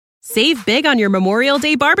Save big on your Memorial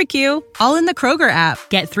Day barbecue, all in the Kroger app.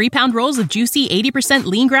 Get 3-pound rolls of juicy 80%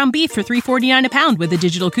 lean ground beef for $3.49 a pound with a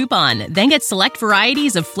digital coupon. Then get select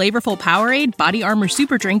varieties of flavorful Powerade, Body Armor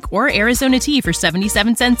Super Drink, or Arizona tea for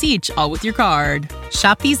 77 cents each, all with your card.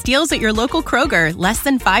 Shop these deals at your local Kroger, less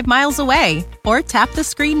than 5 miles away. Or tap the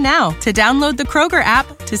screen now to download the Kroger app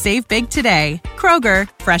to save big today. Kroger,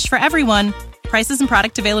 fresh for everyone. Prices and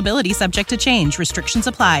product availability subject to change. Restrictions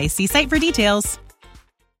apply. See site for details.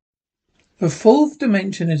 The fourth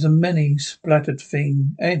dimension is a many splattered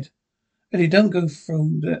thing. Eddie, don't go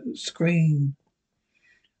through that screen.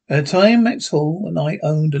 At the time, Max Hall and I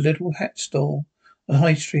owned a little hat store on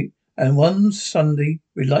High Street, and one Sunday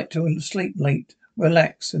we liked to sleep late,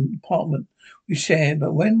 relax in the apartment we shared.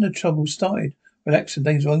 But when the trouble started, relaxing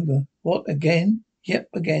days were over. What, again? Yep,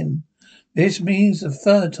 again. This means the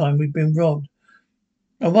third time we've been robbed.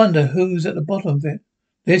 I wonder who's at the bottom of it.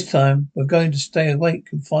 This time we're going to stay awake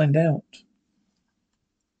and find out.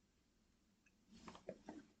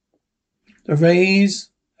 The rays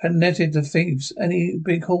had netted the thieves any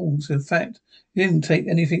big hauls. In fact, he didn't take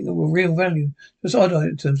anything of real value, just odd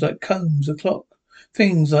items like combs, a clock,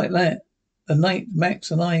 things like that. The night Max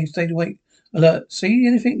and I stayed awake, alert. See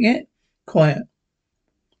anything yet? Quiet.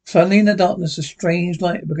 Suddenly in the darkness a strange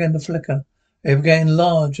light began to flicker. It began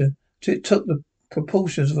larger till it took the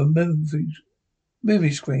proportions of a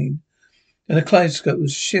movie screen. And the kaleidoscope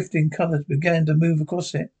was shifting colours began to move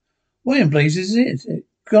across it. What in blazes is it?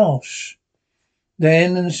 Gosh.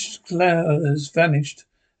 Then the clouds vanished,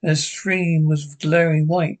 and the stream was glaring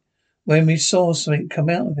white when we saw something come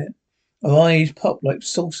out of it. Our eyes popped like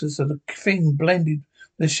saucers, and the thing blended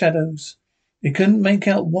with the shadows. We couldn't make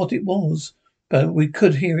out what it was, but we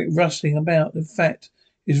could hear it rustling about. In fact,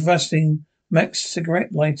 it was rustling Max's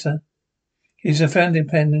cigarette lighter, his fountain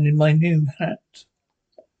pen, and in my new hat.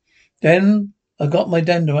 Then I got my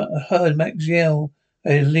dander out. I heard Max yell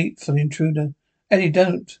as he leaped for the intruder. Eddie,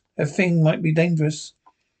 don't. That thing might be dangerous.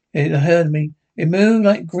 It heard me. It moved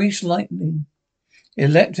like greased lightning. It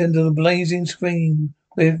leapt into the blazing screen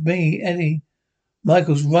with me, Eddie.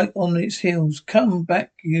 Michael's right on its heels. Come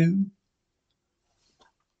back, you.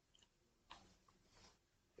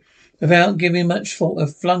 Without giving much thought, I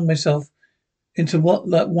flung myself into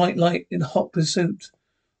that white light in hot pursuit.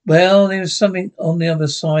 Well, there was something on the other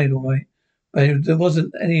side, all right. But there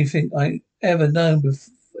wasn't anything I ever known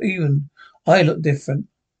before. Even I looked different.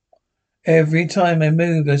 Every time I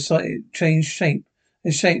moved, I saw it change shape.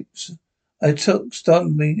 The shapes I took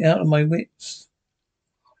startled me out of my wits.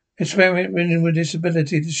 Experimenting with this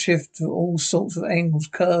ability to shift to all sorts of angles,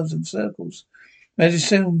 curves, and circles. Made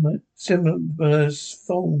similar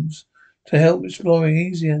forms to help exploring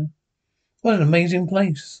easier. What an amazing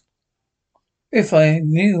place. If I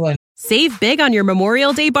knew I Save big on your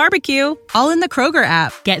Memorial Day barbecue, all in the Kroger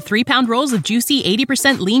app. Get 3-pound rolls of juicy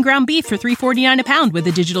 80% lean ground beef for $3.49 a pound with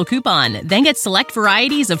a digital coupon. Then get select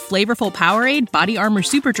varieties of flavorful Powerade, Body Armor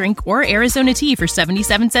Super Drink, or Arizona tea for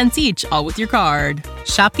 77 cents each, all with your card.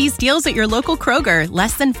 Shop these deals at your local Kroger,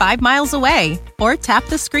 less than 5 miles away. Or tap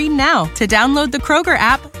the screen now to download the Kroger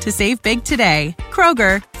app to save big today.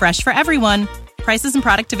 Kroger, fresh for everyone. Prices and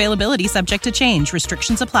product availability subject to change.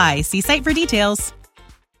 Restrictions apply. See site for details.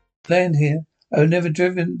 Land here. I've never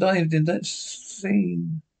dived in that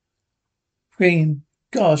scene. Screen.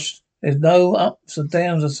 Gosh, there's no ups or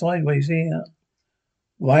downs or sideways here.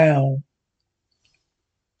 Wow.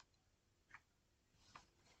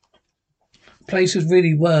 Place was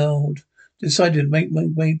really wild. Decided to make my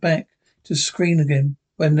way back to the screen again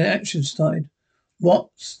when the action started.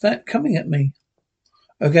 What's that coming at me?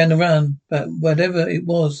 I began to run, but whatever it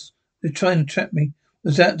was, they're trying to trap me,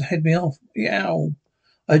 was out to head me off. Yow.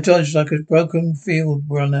 I dodged like a broken field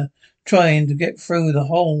runner, trying to get through the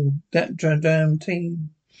whole damn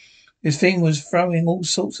team. This thing was throwing all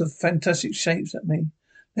sorts of fantastic shapes at me.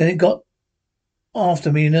 Then it got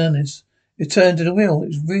after me in earnest. It turned to the wheel. It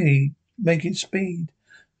was really making speed.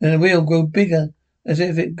 Then the wheel grew bigger, as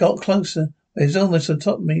if it got closer. It was almost on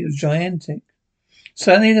top of me. It was gigantic.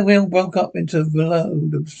 Suddenly the wheel broke up into a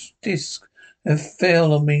load of discs and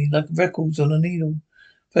fell on me like records on a needle.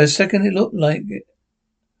 For a second it looked like it.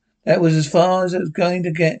 That was as far as it was going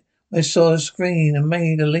to get. I saw the screen and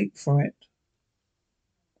made a leap for it.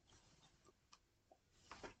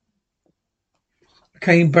 I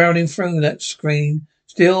came barreling through that screen,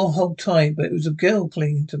 still hold tight, but it was a girl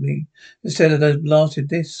clinging to me instead of those blasted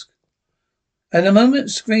discs. At the moment, the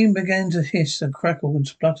screen began to hiss and crackle and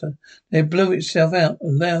splutter. Then it blew itself out, a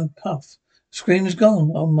loud puff. The screen was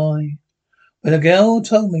gone. Oh my. When the girl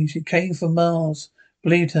told me she came from Mars,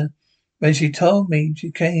 believed her. When she told me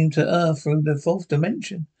she came to Earth through the fourth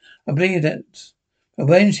dimension, I believed that. And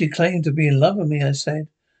when she claimed to be in love with me, I said,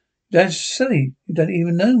 "That's silly. You don't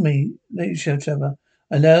even know me, each other.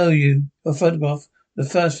 I know you. Your photograph, the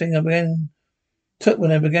first thing took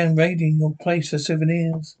when I began raiding your place for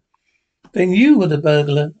souvenirs. Then you were the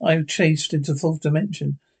burglar I chased into fourth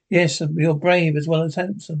dimension. Yes, and you're brave as well as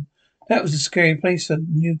handsome. That was a scary place for a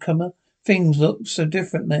newcomer. Things look so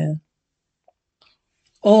different there.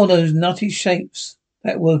 All those nutty shapes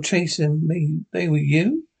that were chasing me, they were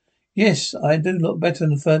you? Yes, I do look better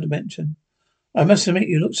in the third dimension. I must admit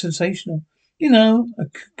you look sensational. You know, I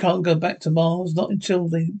can't go back to Mars, not until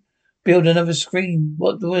they build another screen.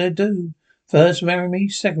 What do I do? First, marry me.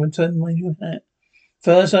 Second, return my new hat.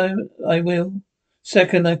 First, I will.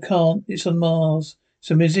 Second, I can't. It's on Mars.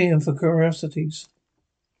 It's a museum for curiosities.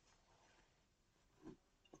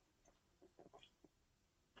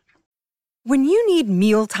 When you need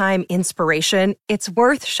mealtime inspiration, it's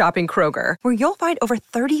worth shopping Kroger, where you'll find over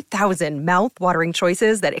 30,000 mouth-watering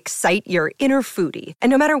choices that excite your inner foodie. And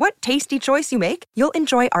no matter what tasty choice you make, you'll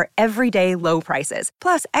enjoy our everyday low prices,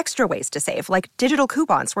 plus extra ways to save, like digital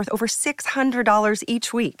coupons worth over $600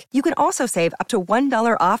 each week. You can also save up to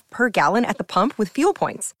 $1 off per gallon at the pump with fuel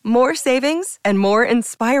points. More savings and more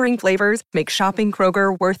inspiring flavors make shopping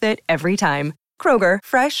Kroger worth it every time. Kroger,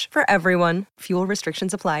 fresh for everyone. Fuel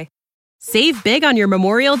restrictions apply. Save big on your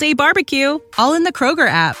Memorial Day barbecue, all in the Kroger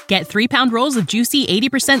app. Get 3-pound rolls of juicy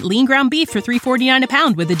 80% lean ground beef for $3.49 a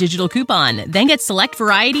pound with a digital coupon. Then get select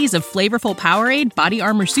varieties of flavorful Powerade, Body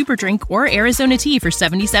Armor Super Drink, or Arizona tea for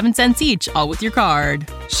 77 cents each, all with your card.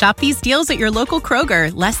 Shop these deals at your local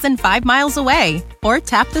Kroger, less than 5 miles away. Or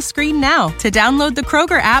tap the screen now to download the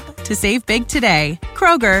Kroger app to save big today.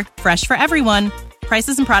 Kroger, fresh for everyone.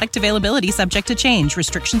 Prices and product availability subject to change.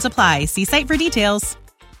 Restrictions apply. See site for details.